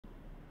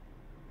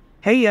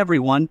Hey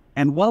everyone,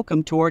 and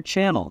welcome to our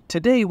channel.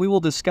 Today we will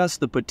discuss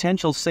the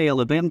potential sale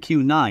of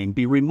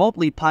MQ-9B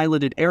remotely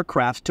piloted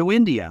aircraft to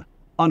India.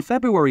 On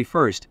February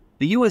 1st,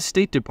 the US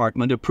State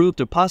Department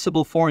approved a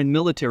possible foreign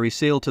military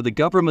sale to the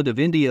government of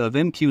India of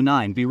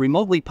MQ-9B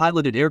remotely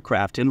piloted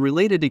aircraft and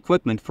related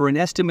equipment for an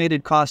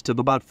estimated cost of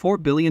about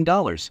 $4 billion.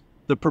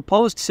 The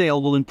proposed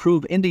sale will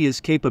improve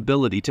India's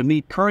capability to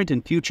meet current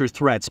and future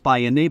threats by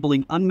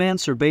enabling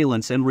unmanned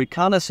surveillance and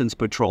reconnaissance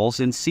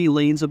patrols in sea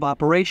lanes of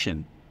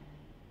operation.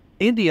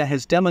 India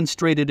has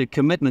demonstrated a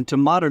commitment to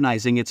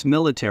modernizing its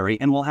military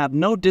and will have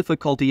no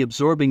difficulty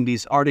absorbing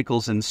these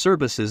articles and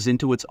services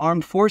into its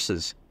armed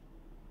forces.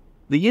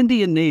 The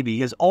Indian Navy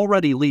has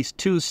already leased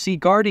 2 Sea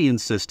Guardian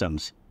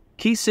systems.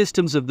 Key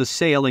systems of the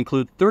sale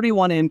include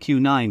 31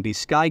 MQ-9B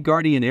Sky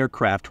Guardian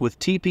aircraft with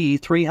TPE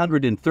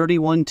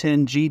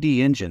 33110GD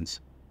engines.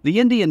 The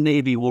Indian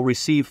Navy will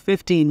receive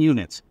 15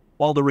 units,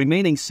 while the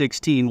remaining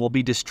 16 will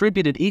be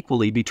distributed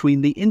equally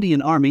between the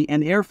Indian Army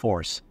and Air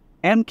Force.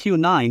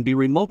 MQ-9B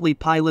remotely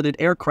piloted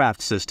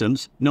aircraft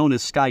systems, known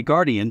as Sky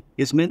Guardian,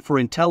 is meant for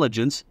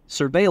intelligence,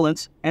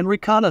 surveillance, and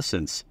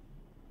reconnaissance.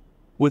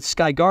 With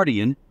Sky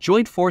Guardian,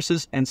 joint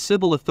forces and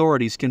civil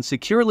authorities can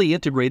securely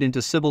integrate into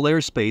civil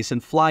airspace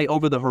and fly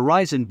over the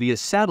horizon via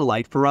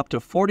satellite for up to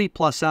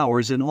 40+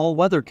 hours in all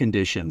weather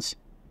conditions.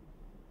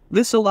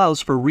 This allows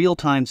for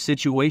real-time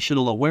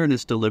situational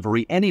awareness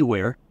delivery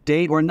anywhere,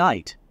 day or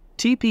night.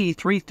 TPE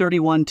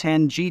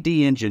 33110GD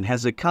engine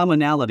has a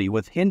commonality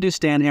with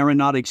Hindustan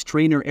Aeronautics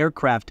trainer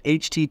aircraft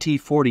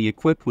HTT-40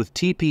 equipped with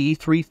TPE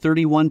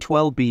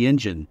 33112B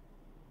engine.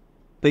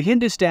 The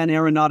Hindustan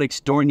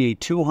Aeronautics Dornier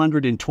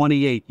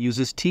 228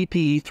 uses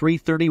TPE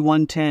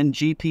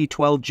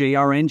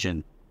 33110GP12JR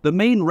engine. The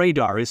main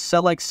radar is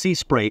Select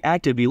Seaspray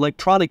active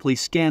electronically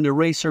scanned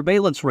array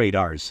surveillance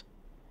radars.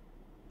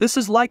 This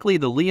is likely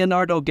the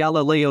Leonardo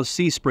Galileo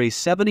Seaspray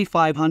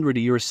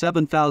 7500E or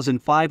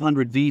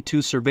 7500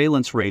 V2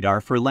 surveillance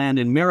radar for land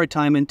and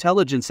maritime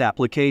intelligence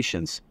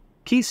applications.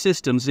 Key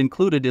systems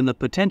included in the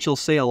potential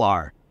sale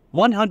are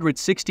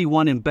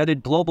 161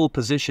 embedded global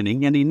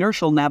positioning and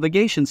inertial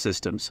navigation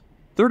systems,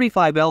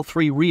 35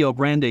 L3 Rio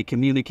Grande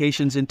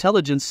communications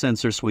intelligence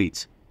sensor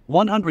suites,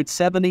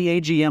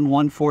 170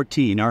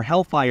 AGM-114 are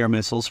Hellfire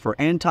missiles for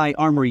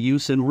anti-armor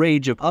use and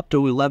range of up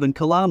to 11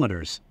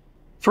 kilometers.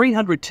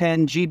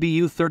 310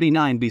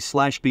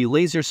 GBU-39B/B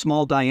laser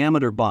small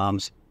diameter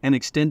bombs, and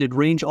extended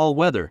range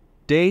all-weather,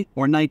 day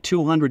or night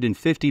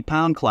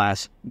 250-pound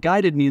class,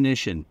 guided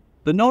munition.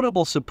 The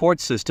notable support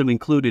system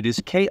included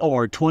is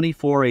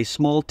KOR-24A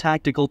small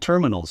tactical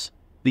terminals.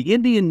 The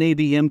Indian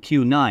Navy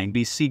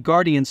MQ-9B Sea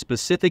Guardian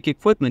specific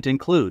equipment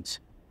includes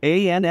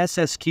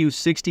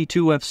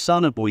ANSSQ-62F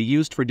sonobuoy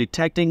used for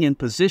detecting and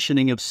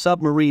positioning of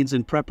submarines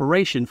in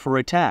preparation for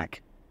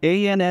attack,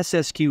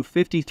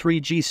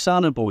 ANSSQ-53G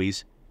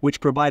sonobuoys, which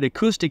provide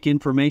acoustic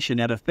information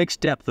at a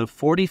fixed depth of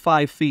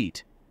 45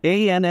 feet,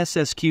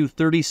 ANSSQ-36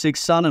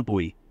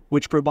 sonobuoy,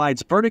 which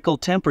provides vertical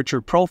temperature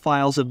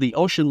profiles of the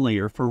ocean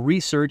layer for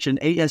research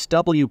and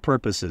ASW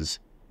purposes.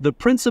 The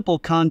principal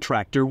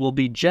contractor will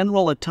be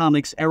General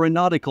Atomics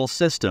Aeronautical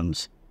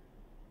Systems.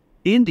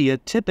 India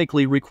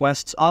typically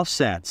requests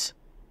offsets.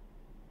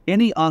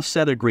 Any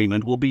offset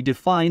agreement will be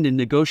defined in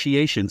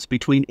negotiations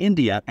between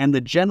India and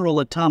the General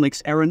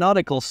Atomics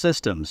Aeronautical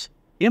Systems.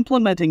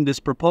 Implementing this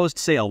proposed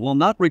sale will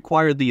not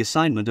require the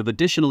assignment of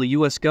additional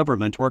U.S.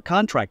 government or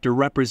contractor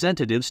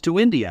representatives to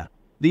India.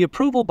 The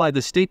approval by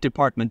the State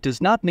Department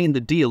does not mean the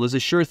deal is a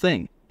sure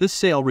thing. This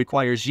sale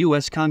requires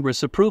U.S.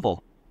 Congress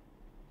approval.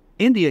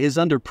 India is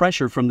under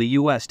pressure from the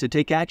U.S. to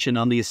take action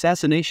on the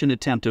assassination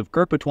attempt of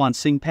Gurpatwant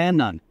Singh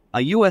Pannan, a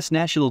U.S.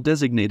 national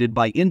designated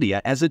by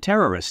India as a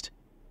terrorist.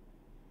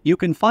 You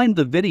can find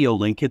the video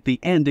link at the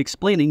end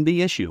explaining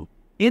the issue.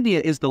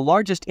 India is the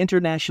largest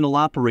international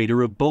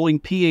operator of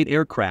Boeing P-8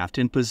 aircraft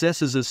and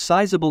possesses a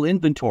sizable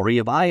inventory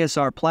of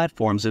ISR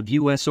platforms of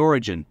U.S.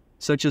 origin,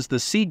 such as the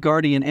Sea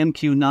Guardian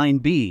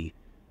MQ-9B.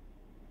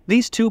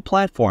 These 2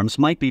 platforms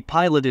might be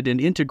piloted and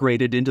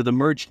integrated into the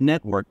merged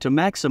network to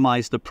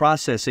maximize the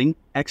processing,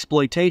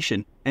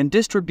 exploitation, and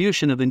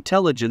distribution of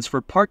intelligence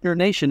for partner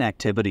nation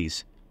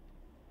activities.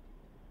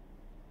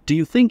 Do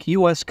you think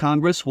U.S.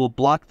 Congress will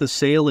block the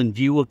sale in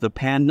view of the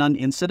Pannan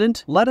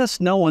incident? Let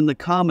us know in the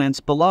comments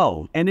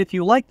below. And if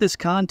you like this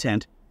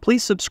content,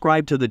 please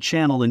subscribe to the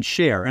channel and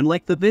share and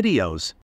like the videos.